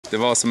Det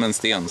var som en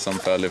sten som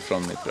föll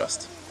ifrån mitt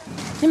bröst.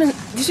 Nej, men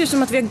det ser ut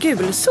som att vi har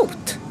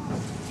gulsot.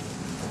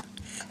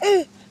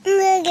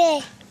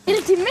 Är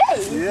det till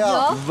mig?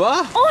 Ja.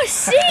 Va? Åh,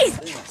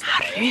 shit!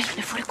 Harry,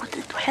 nu får du gå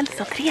dit och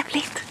hälsa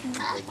trevligt.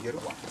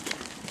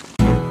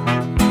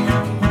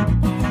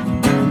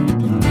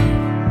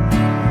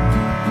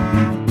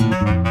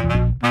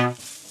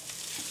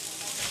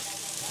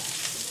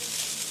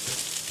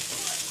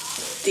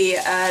 Det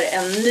är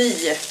en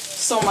ny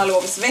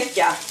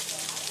sommarlovsvecka.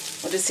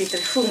 Och det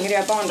sitter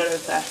hungriga barn där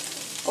ute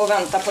och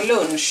väntar på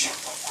lunch.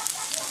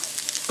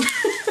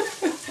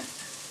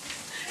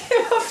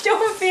 Vad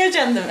fjompig jag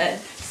kände mig.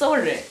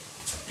 Sorry.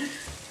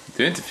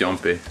 Du är inte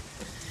fjompig.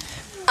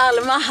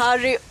 Alma,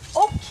 Harry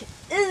och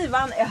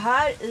Ivan är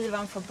här.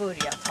 Ivan får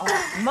börja ta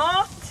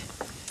mat.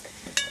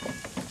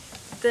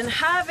 Den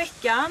här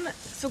veckan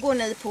så går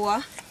ni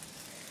på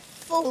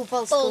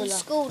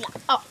Fotbollsskola.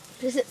 Ja,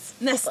 precis.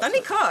 nästan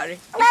i kör.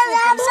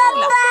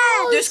 Fotbollsskola.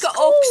 Du ska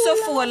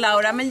också få,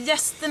 Laura, men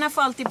gästerna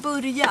får alltid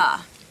börja.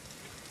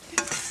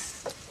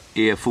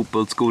 Är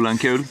fotbollsskolan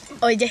kul?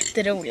 Och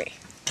jätterolig.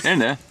 Är den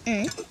det?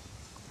 Mm.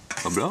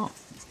 Vad bra.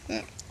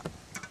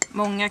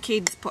 Många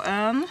kids på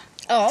ön.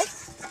 Ja,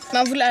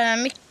 man får lära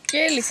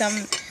mycket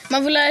liksom.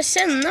 Man får lära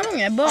känna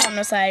många barn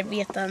och så här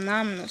veta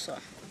namn och så.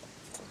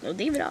 Och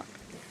det är bra.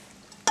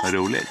 Vad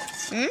roligt.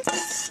 Mm.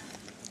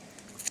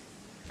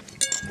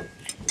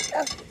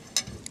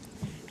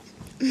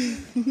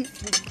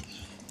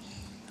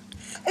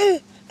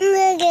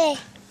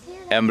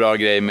 En bra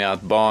grej med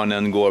att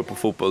barnen går på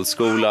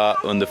fotbollsskola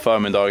under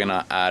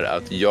förmiddagarna är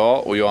att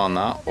jag och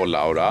Joanna och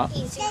Laura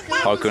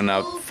har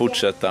kunnat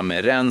fortsätta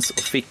med rens och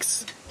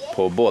fix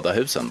på båda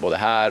husen, både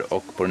här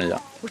och på det nya.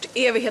 Vårt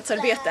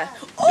evighetsarbete.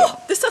 Åh,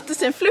 det satte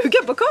sig en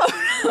fluga på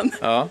kameran.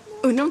 Ja.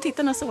 Undrar om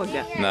tittarna såg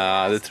det.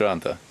 Nej, det tror jag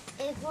inte.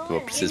 Det var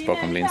precis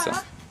bakom linsen.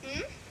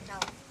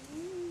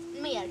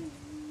 Mer.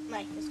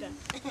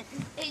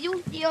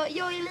 Jo,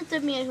 jag är lite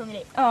mer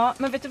hungrig. Ja,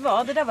 men vet du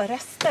vad? Det där var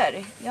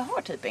rester. Jag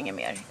har typ inget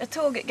mer. Jag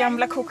tog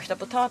gamla kokta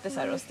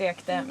potatisar och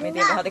stekte med det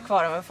vi hade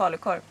kvar av en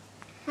falukorv.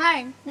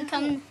 Här, du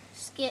kan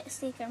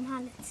steka de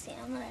här lite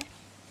senare.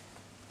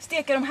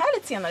 Steka de här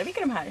lite senare?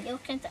 Vilka är de här?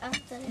 Jag kan inte äta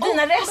det.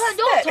 Dina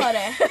rester! Jag tar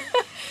det.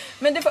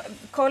 Men du får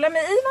kolla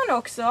med Ivan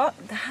också.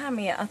 Det här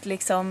med att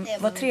liksom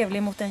vara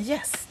trevlig mot en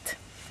gäst.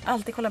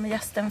 Alltid kolla med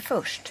gästen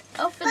först.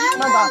 Ja, för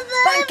Man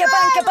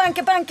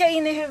bara banka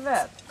in i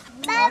huvudet.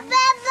 Ja.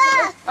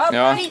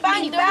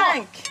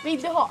 Bank.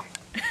 Vill du ha?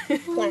 Jag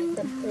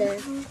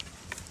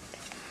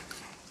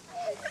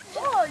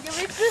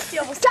vill plus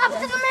jag måste.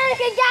 Captain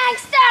American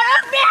Gangster,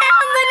 upp med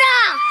händerna!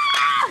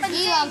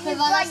 Ivan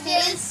förvandlas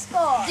till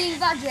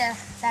dillbagge.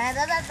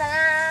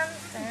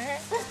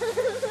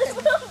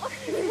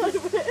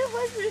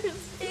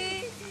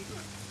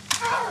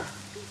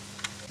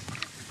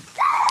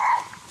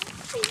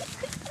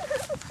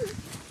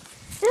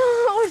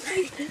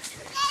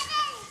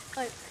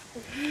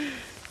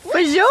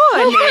 Vad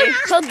gör ni?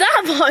 Vad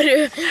där var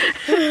du?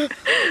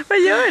 Vad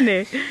gör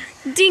ni?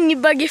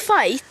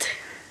 Dyngbaggefight.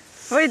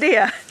 Vad är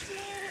det?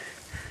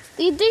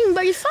 Det är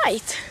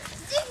dyngbaggefight.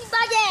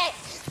 Dillbagge!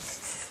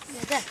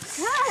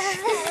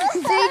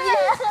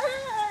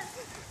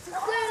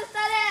 Skjuta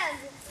den!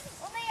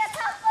 Och nej, jag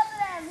tappade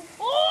den!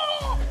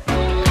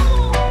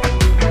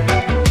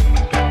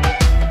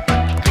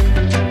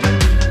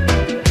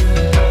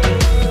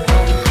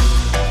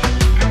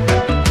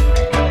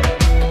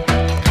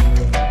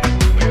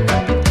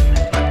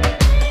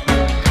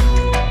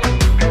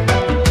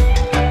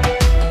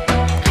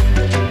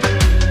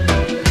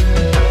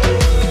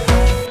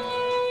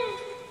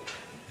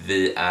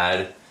 Vi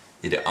är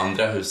i det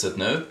andra huset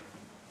nu.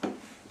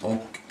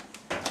 Och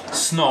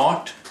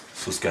snart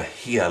så ska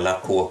hela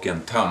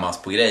kåken tömmas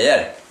på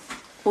grejer.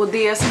 Och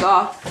det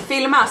ska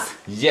filmas.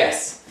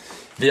 Yes!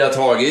 Vi har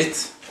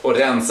tagit och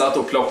rensat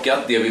och plockat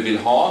det vi vill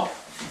ha.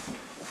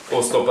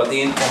 Och stoppat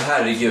in. Och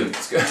herregud,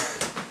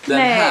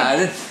 den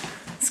här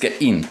ska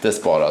inte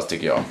sparas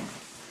tycker jag.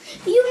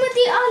 Jo, men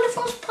det är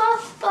Alfons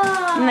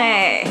pappa.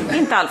 Nej,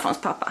 inte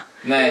Alfons pappa.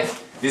 Nej,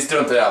 vi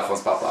struntar i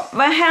Alfons pappa.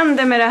 Vad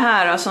händer med det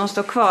här då, som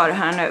står kvar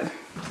här nu?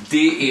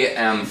 Det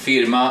är en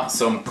firma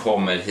som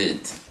kommer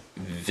hit.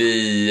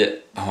 Vi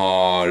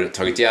har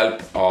tagit hjälp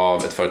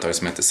av ett företag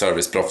som heter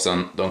Service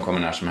Proffsen. De kommer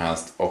när som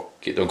helst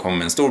och de kommer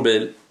med en stor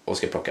bil och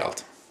ska plocka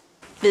allt.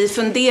 Vi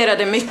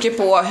funderade mycket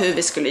på hur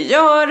vi skulle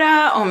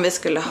göra, om vi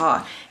skulle ha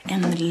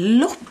en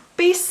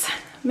loppis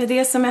med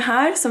det som är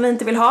här, som vi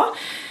inte vill ha.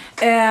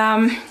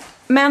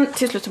 Men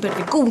till slut så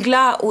började vi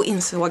googla och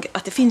insåg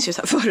att det finns ju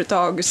så här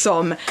företag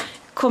som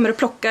kommer och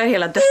plockar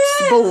hela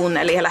dödsbon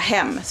eller hela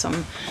hem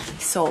som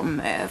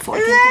folk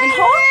inte vill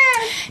ha.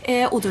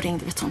 Och då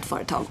ringde vi ett sånt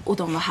företag och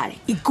de var här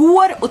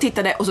igår och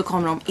tittade och så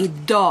kommer de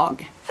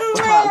idag och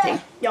tar allting.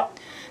 Ja.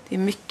 Det är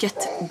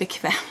mycket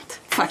bekvämt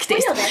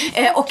faktiskt.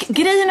 Och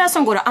grejerna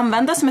som går att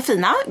använda som är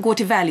fina går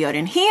till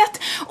välgörenhet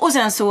och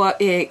sen så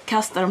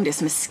kastar de det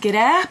som är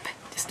skräp.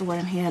 Det står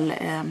en hel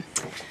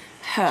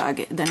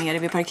hög där nere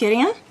vid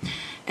parkeringen.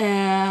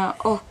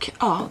 Och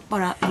ja,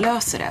 bara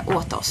löser det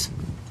åt oss.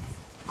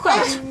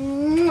 Skönt.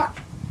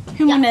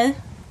 Hur mår ni?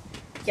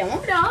 Jag mår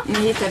bra. Ni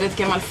hittade ett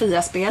gammalt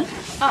Fia-spel.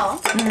 Ja.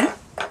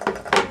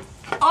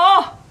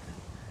 Åh!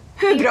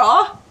 Hur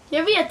bra?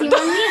 Jag vet, det är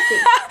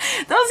magnetiskt.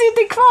 De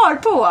sitter kvar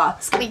på.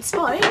 Ska vi inte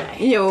spara det där?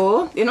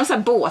 Jo, det är någon sån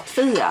här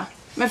båtfia.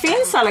 Men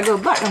finns alla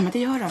gubbar? Ja, men det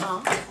gör de.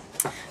 Ja.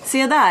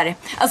 Se där.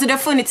 Alltså det har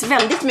funnits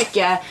väldigt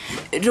mycket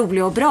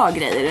roliga och bra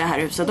grejer i det här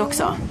huset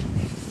också.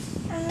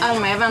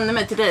 Alma, jag vänder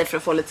mig till dig för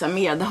att få lite så här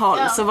medhåll.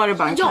 Ja. Så var det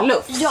bara en kall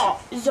luft. Ja.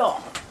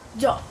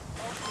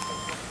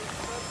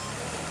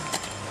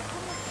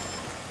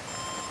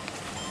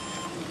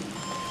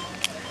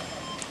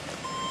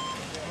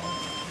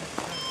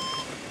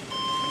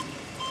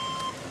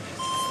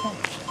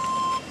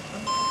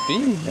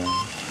 Bilen.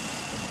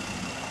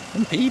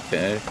 Den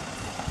piper.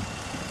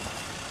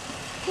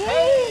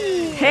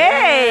 Hej!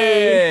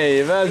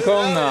 Hej!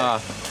 Välkomna!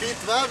 Fint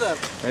väder.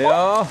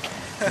 Ja,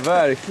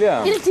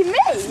 verkligen. Är det till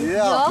mig?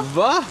 Ja.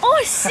 Va? Åh,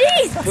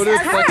 shit! Får du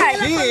ett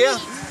paket?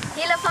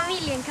 Hela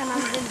familjen kan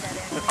använda det.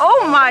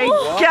 Oh my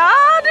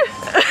god!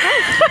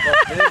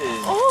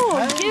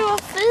 Gud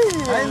vad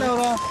fin! Hej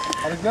Laura.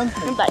 Har du glömt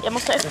mig? Vänta, jag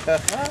måste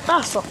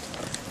alltså.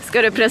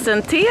 Ska du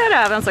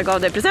presentera vem som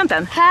gav dig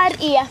presenten? Här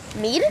är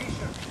Mir.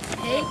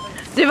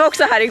 Du var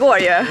också här igår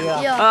ju.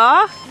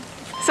 Ja.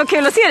 Så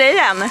kul att se dig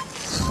igen.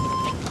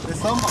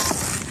 Detsamma.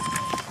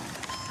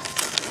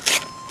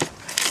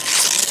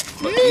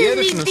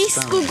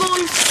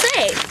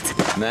 Mini-disco-golfset.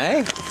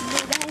 Nej.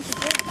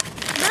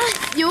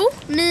 Jo,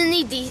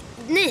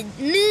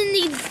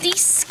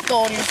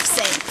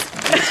 mini-disc-golfset.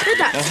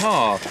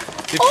 Jaha,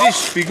 det är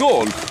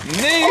frisbeegolf.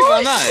 Nej, vad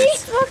nice.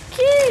 Shit, vad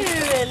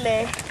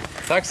kul!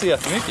 Tack så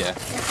jättemycket.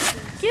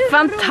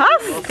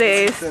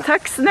 Fantastiskt!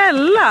 Tack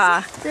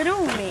snälla! Det är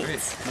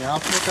roligt. Ni har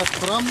plockat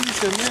fram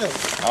lite mer.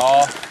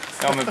 Ja,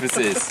 men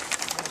precis.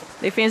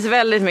 Det finns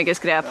väldigt mycket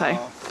skräp här.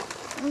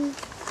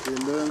 Det är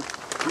lugnt.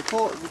 Vi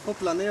får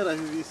planera hur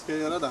vi ska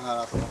göra det här.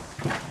 Alltså.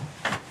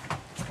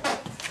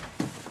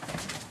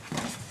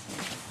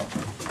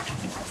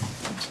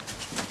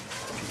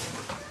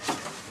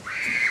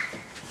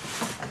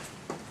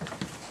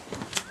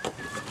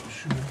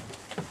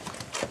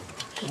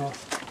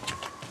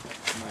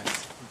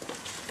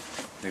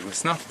 Det går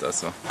snabbt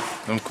alltså.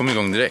 De kom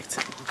igång direkt.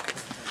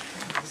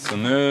 Så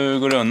nu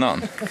går det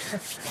undan.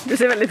 Du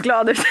ser väldigt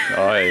glad ut.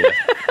 Ja,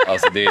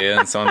 alltså det är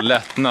en sån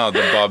lättnad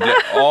att bara bli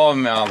av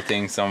med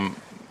allting som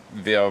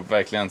vi har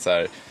verkligen så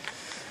här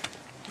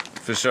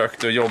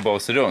försökt att jobba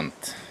oss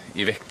runt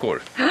i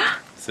veckor.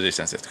 Så det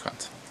känns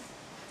jätteskönt.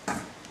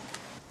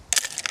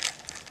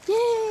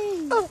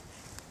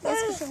 Jag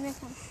ska se om jag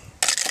kan.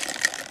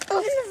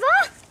 Men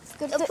va?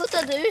 Jag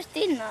puttade ut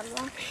din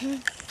Alva.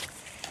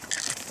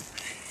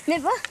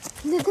 Men va?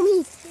 Du kom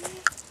hit.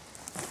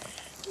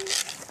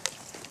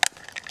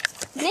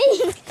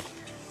 Nej!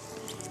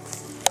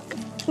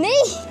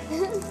 Nej!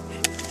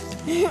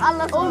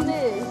 Alla får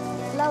nu.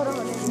 Laura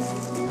har nu.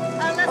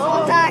 Alla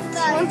får tack.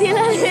 Hon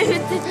delar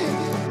ut.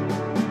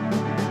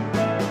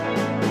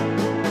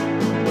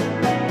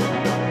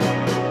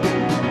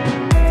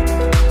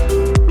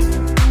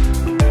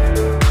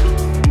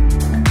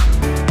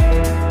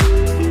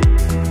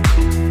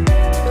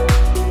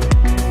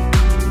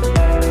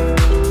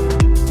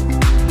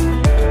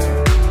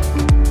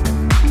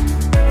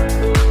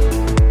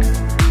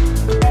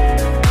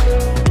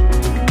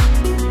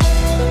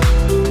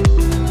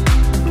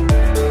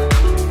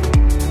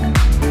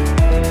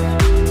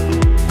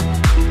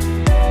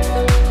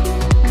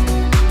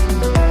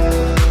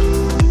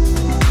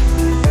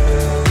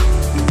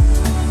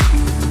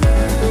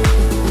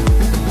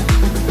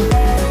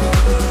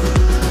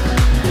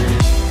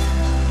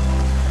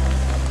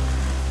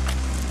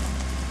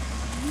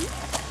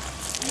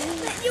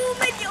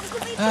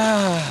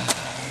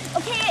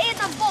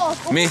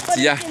 Mitt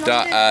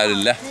hjärta är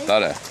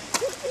lättare.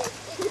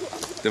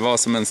 Det var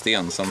som en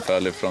sten som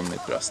föll ifrån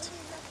mitt bröst.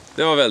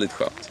 Det var väldigt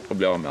skönt att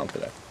bli av med allt det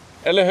där.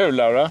 Eller hur,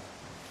 Laura?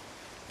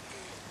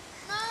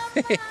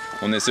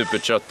 Hon är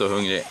supertrött och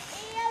hungrig.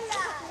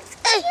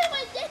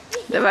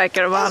 Det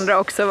verkar de andra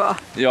också vara.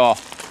 Ja,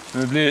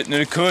 nu är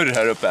det kurr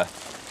här uppe.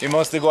 Vi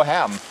måste gå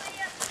hem.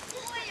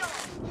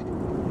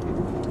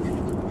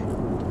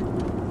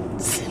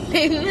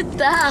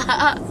 Sluta!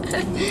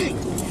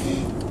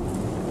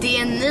 Det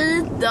är en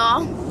ny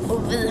dag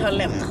och vi har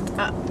lämnat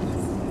ön.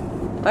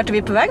 Vart är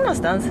vi på väg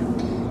någonstans?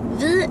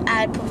 Vi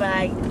är på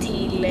väg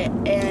till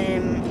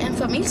en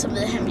familj som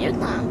vi är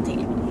hembjudna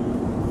till.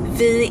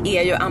 Vi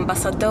är ju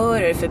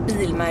ambassadörer för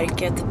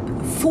bilmärket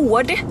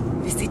Ford.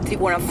 Vi sitter i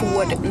våran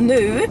Ford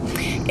nu.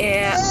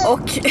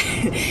 Och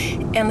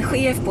en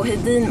chef på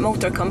Hedin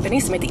Motor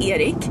Company som heter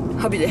Erik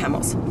har bjudit hem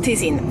oss till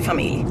sin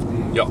familj.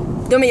 Ja.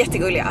 De är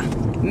jättegulliga.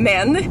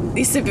 Men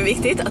det är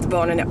superviktigt att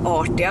barnen är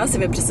artiga. Så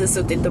vi har precis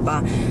suttit och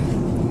bara,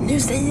 nu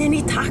säger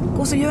ni tack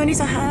och så gör ni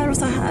så här och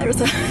så här och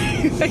så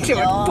här. Verkligen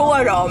varit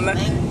på dem. Men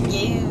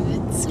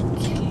gud,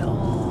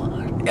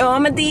 såklart. Ja,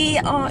 men det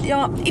är,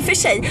 ja, i och för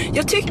sig.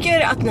 Jag tycker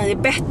att ni är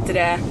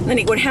bättre när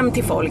ni går hem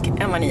till folk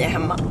än vad ni är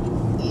hemma.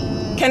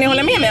 Kan ni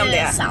hålla med mig om det? Det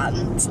är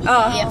sant.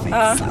 Ja, Det är faktiskt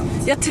ja. sant.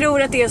 Jag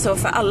tror att det är så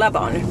för alla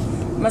barn.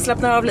 Man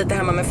slappnar av lite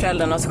hemma med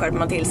föräldrarna och så skärper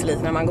man till sig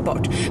lite när man går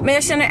bort. Men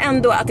jag känner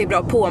ändå att det är bra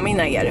att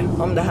påminna er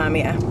om det här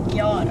med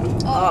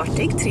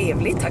artig,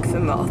 trevlig, tack för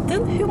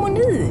maten. Hur mår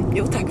ni?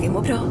 Jo tack, vi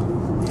mår bra.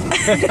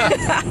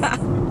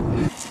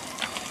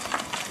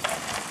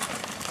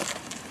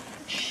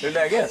 Hur är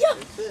läget?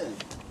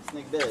 Fint.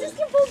 Snygg bil.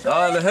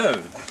 Ja, eller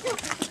hur?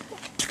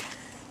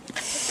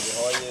 Vi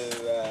har ju...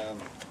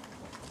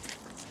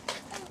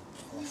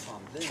 Vad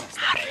fan blir nästa?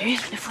 Harry,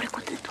 nu får du gå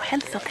dit och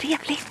hälsa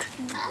trevligt.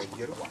 Hej,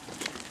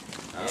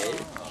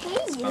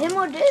 hur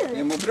mår du?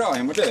 Jag mår bra,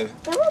 hur mår du?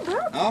 Jag mår bra.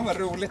 Ja, vad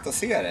roligt att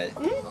se dig.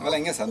 Det var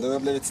länge sedan, du har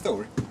blivit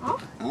stor.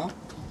 Ja.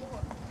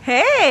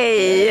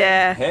 Hej!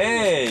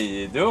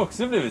 Hej! Du har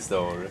också blivit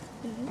stor.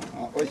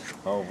 Ja, oj.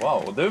 Oh,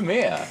 wow, och du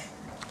med.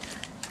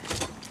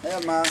 Hej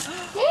Alma.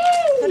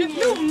 Har du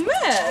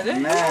blommor?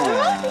 Nej.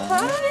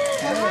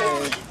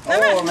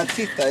 Åh, men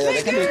titta, ja,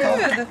 det kan du ta.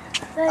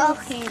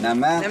 Nej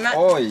men,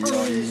 oj.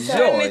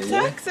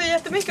 Tack så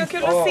jättemycket och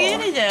kul att se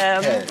dig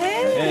igen.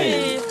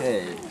 Hej.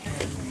 Hej.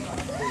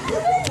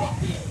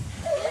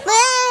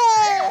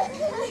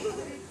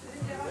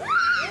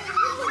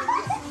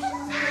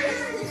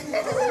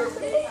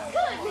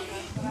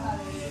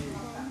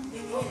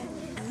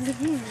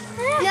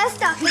 Jag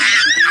startar.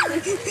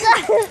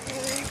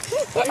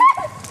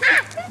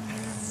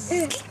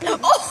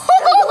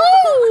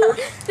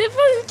 Det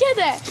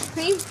funkade!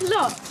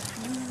 Förlåt.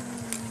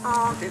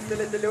 Finns det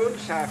lite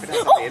lunch här för den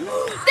som vill?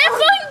 Det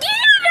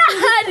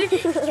fungerar!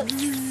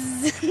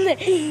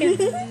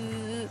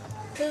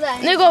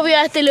 Nu går vi och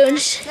äter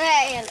lunch.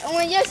 Nej, om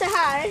man gör så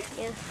här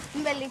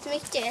väldigt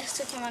mycket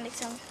så kan man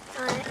liksom,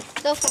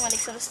 då får man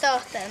liksom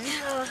starten.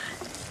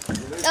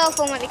 Då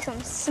får man liksom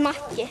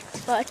smacket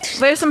först.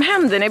 Vad är det som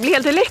händer? Ni blir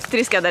helt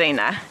elektriska där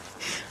inne.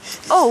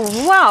 Oh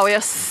wow,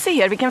 jag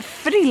ser vilken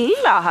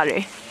frilla,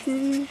 Harry.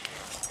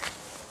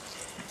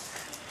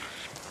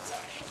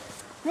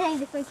 Nej,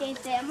 det funkar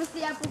inte. Jag måste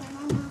göra på den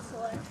mammas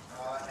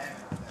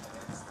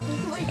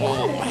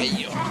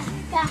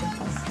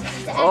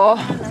hår.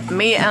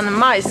 Med en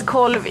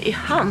majskolv i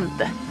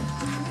hand.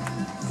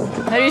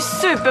 Det här är ju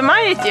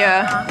supermajigt ju.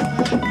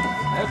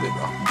 Det blir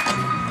bra.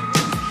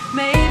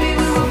 Maybe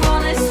we were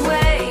born this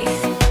way,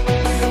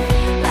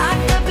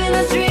 locked up in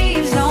our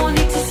dreams, no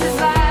need to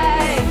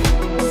survive.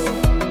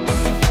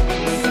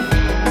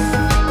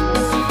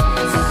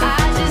 So I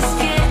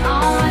just get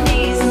on my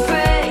knees and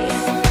pray.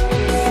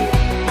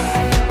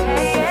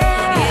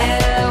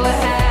 Yeah,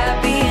 we're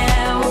happy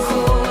and we're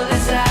cool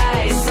as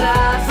ice,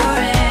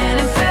 suffering in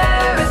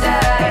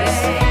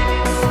paradise.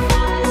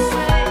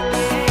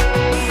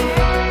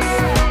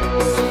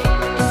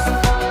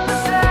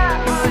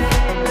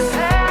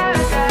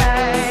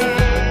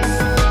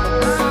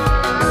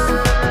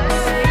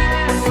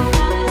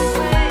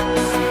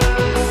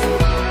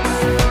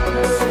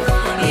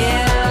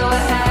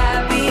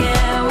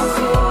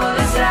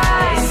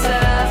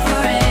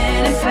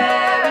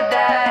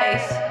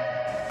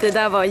 Det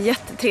där var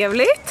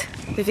jättetrevligt.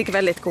 Vi fick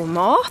väldigt god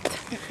mat.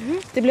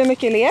 Det blev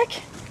mycket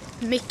lek.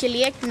 Mycket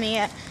lek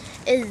med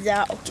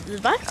Ija och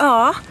Ivar.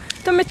 Ja,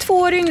 de är 2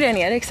 år yngre än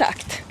er,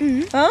 exakt.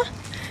 Ja.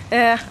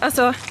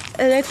 Alltså,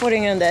 Ija är 2 år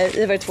yngre än dig,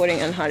 Ivar är 2 år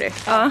yngre än Harry.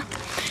 Ja.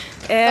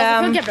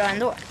 Det funkar bra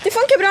ändå. Det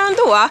funkar bra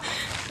ändå.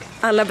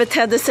 Alla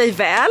betedde sig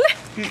väl.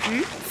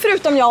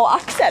 Förutom jag och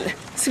Axel,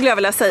 skulle jag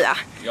vilja säga.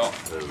 Ja.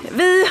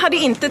 Vi hade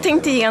inte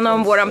tänkt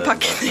igenom våran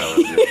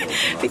packning.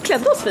 Vi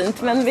klädde oss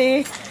fint, men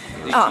vi...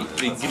 Ja.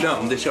 Vi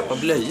glömde köpa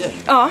blöjor.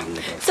 Ja,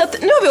 så att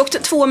nu har vi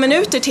åkt 2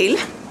 minuter till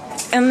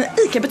en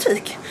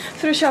ICA-butik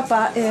för att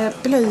köpa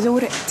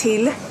blöjor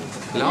till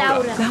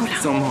Laura.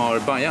 Som har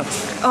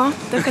bajat. Ja,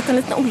 det har skett en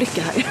liten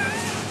olycka här.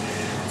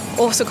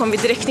 Och så kom vi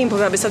direkt in på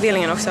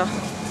bebisavdelningen också.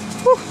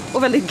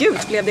 Och väldigt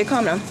gult blev det i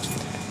kameran.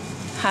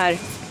 Här.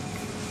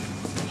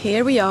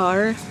 Here we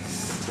are.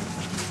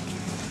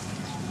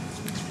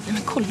 Nej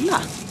men kolla.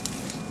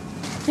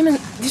 Nej men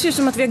det ser ut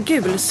som att vi har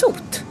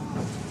gulsot.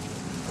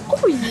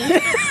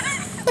 Oj!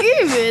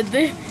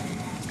 Gud!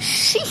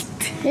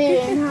 Shit! Hur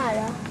är den här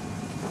då?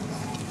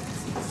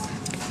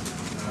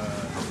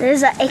 Det är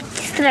så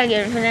extra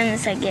gul för den är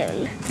så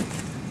gul.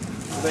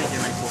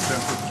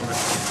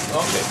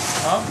 Okej.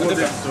 Ja, men det är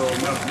bra.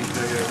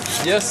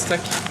 Yes,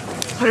 tack.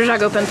 Har du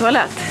raggat upp en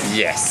toalett?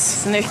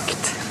 Yes.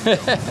 Snyggt.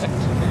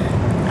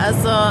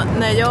 Alltså,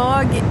 när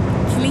jag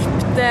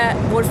klippte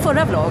vår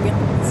förra vlogg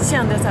så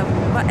kände jag så här,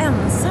 vad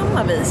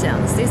ensamma vi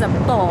känns. Det är så här,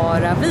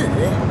 bara vi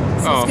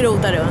som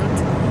skrotar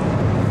runt.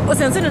 Och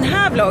sen så den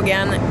här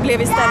vloggen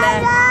blev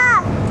istället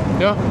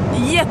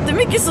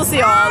jättemycket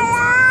socialt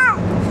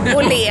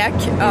och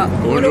lek. Ja,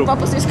 och ropa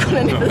på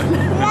syskonen i bilen.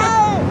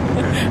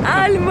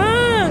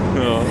 Alma!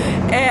 Ja.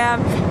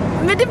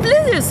 Men det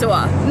blir ju så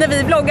när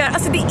vi vloggar.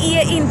 Alltså det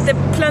är inte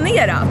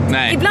planerat.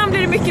 Nej. Ibland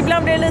blir det mycket,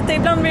 ibland blir det lite,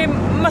 ibland blir det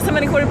massa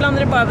människor, ibland är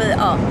det bara vi.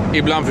 Ja.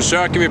 Ibland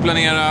försöker vi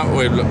planera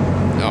och ibland,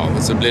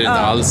 så blir det inte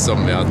alls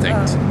som vi har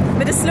tänkt.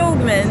 Men det slog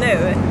mig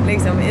nu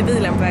liksom, i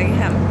bilen på väg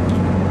hem.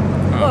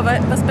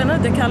 Vad spännande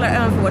att jag kallar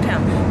ön för vårt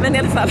hem. Men i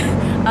alla fall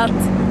att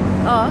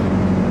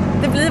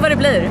det blir vad det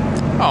blir.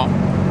 Ja.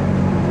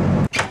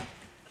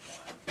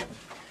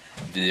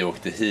 Vi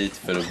åkte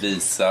hit för att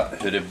visa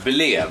hur det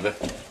blev,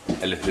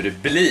 eller hur det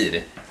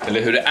blir,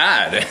 eller hur det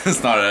är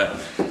snarare,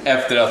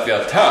 efter att vi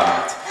har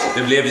tömt.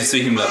 Det blev ju så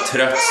himla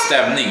trött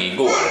stämning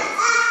igår.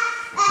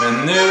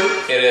 Men nu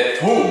är det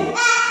tomt.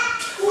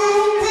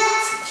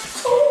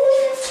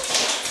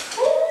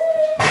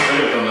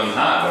 Förutom den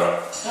här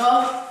då.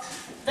 Ja,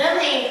 den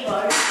hänger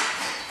kvar.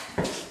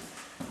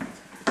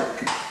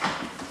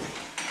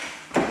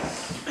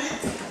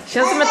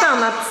 Känns som ett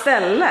annat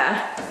ställe.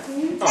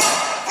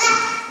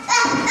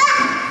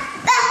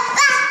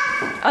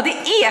 Ja, det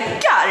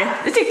ekar.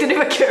 Det tyckte du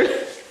var kul.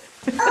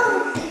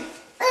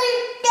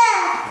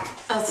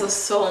 Alltså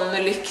sån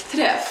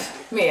lyckträff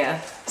med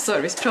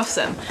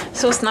serviceproffsen.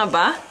 Så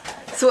snabba,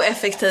 så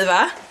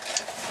effektiva.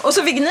 Och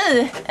så fick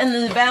ni en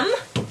ny vän.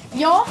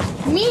 Ja,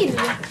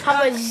 Mir. Han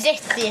var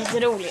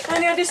jätterolig.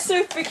 Han hade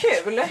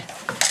superkul.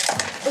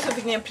 Och så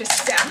fick ni en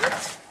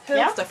present.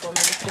 Hur ofta får man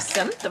en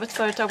present av ett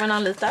företag man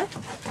anlitar?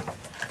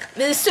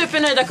 Vi är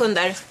supernöjda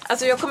kunder.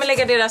 Alltså jag kommer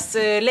lägga deras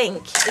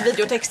länk i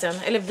videotexten.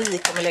 Eller vi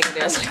kommer lägga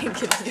deras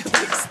länk i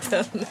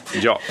videotexten.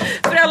 Ja.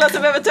 För alla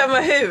som behöver tömma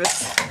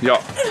hus.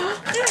 Ja.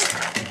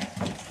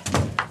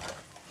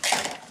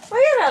 Vad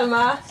är det,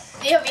 Alma?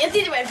 Jag vet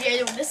inte varför jag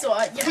gjorde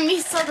så. Jag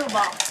missade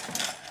bara.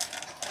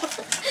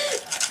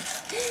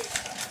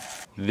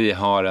 Vi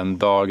har en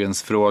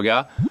dagens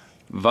fråga.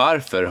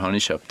 Varför har ni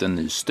köpt en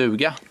ny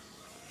stuga?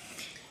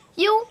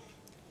 Jo,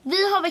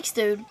 vi har växt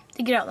ur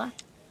det gröna.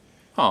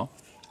 Ja.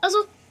 Alltså,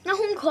 när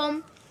hon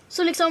kom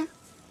så liksom,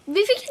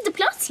 vi fick inte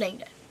plats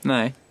längre.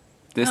 Nej,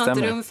 det Jag har inte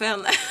stämmer. rum för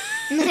henne.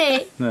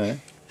 Nej. Nej.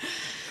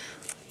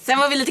 Sen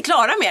var vi lite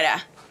klara med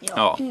det.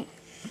 Ja.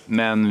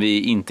 Men vi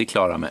är inte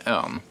klara med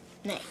ön.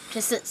 Nej,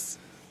 precis.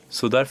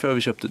 Så därför har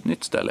vi köpt ett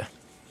nytt ställe.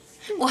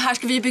 Och här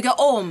ska vi bygga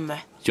om.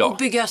 Ja. Och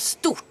bygga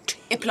stort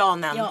är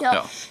planen.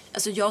 Ja.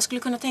 Alltså jag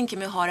skulle kunna tänka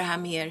mig att ha det här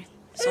mer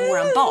som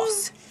våran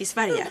bas i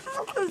Sverige.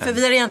 För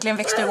vi har egentligen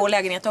växt ur vår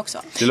lägenhet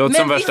också. Det låter Men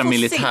som vi värsta får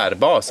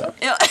militärbasen.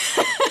 Ja.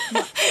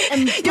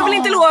 Jag vill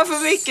inte lova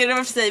för mycket, det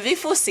var för sig. Vi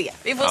får se.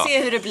 Vi får Ja.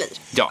 se hur det blir.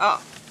 Ja.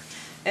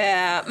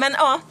 Men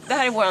ja, det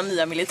här är vår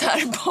nya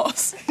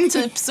militärbas.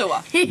 Typ så.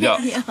 Ja.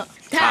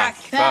 Tack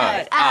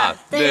för att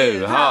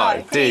du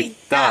har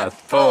tittat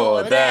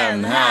på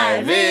den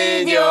här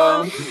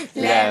videon.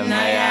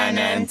 Lämna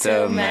gärna en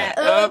tumme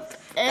upp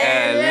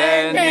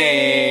eller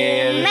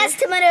ner. Mest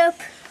tummar upp.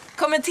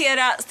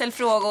 Kommentera, ställ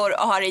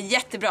frågor och ha det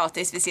jättebra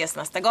tills vi ses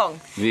nästa gång.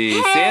 Vi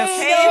ses.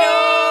 Hej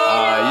då!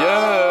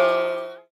 Adjö.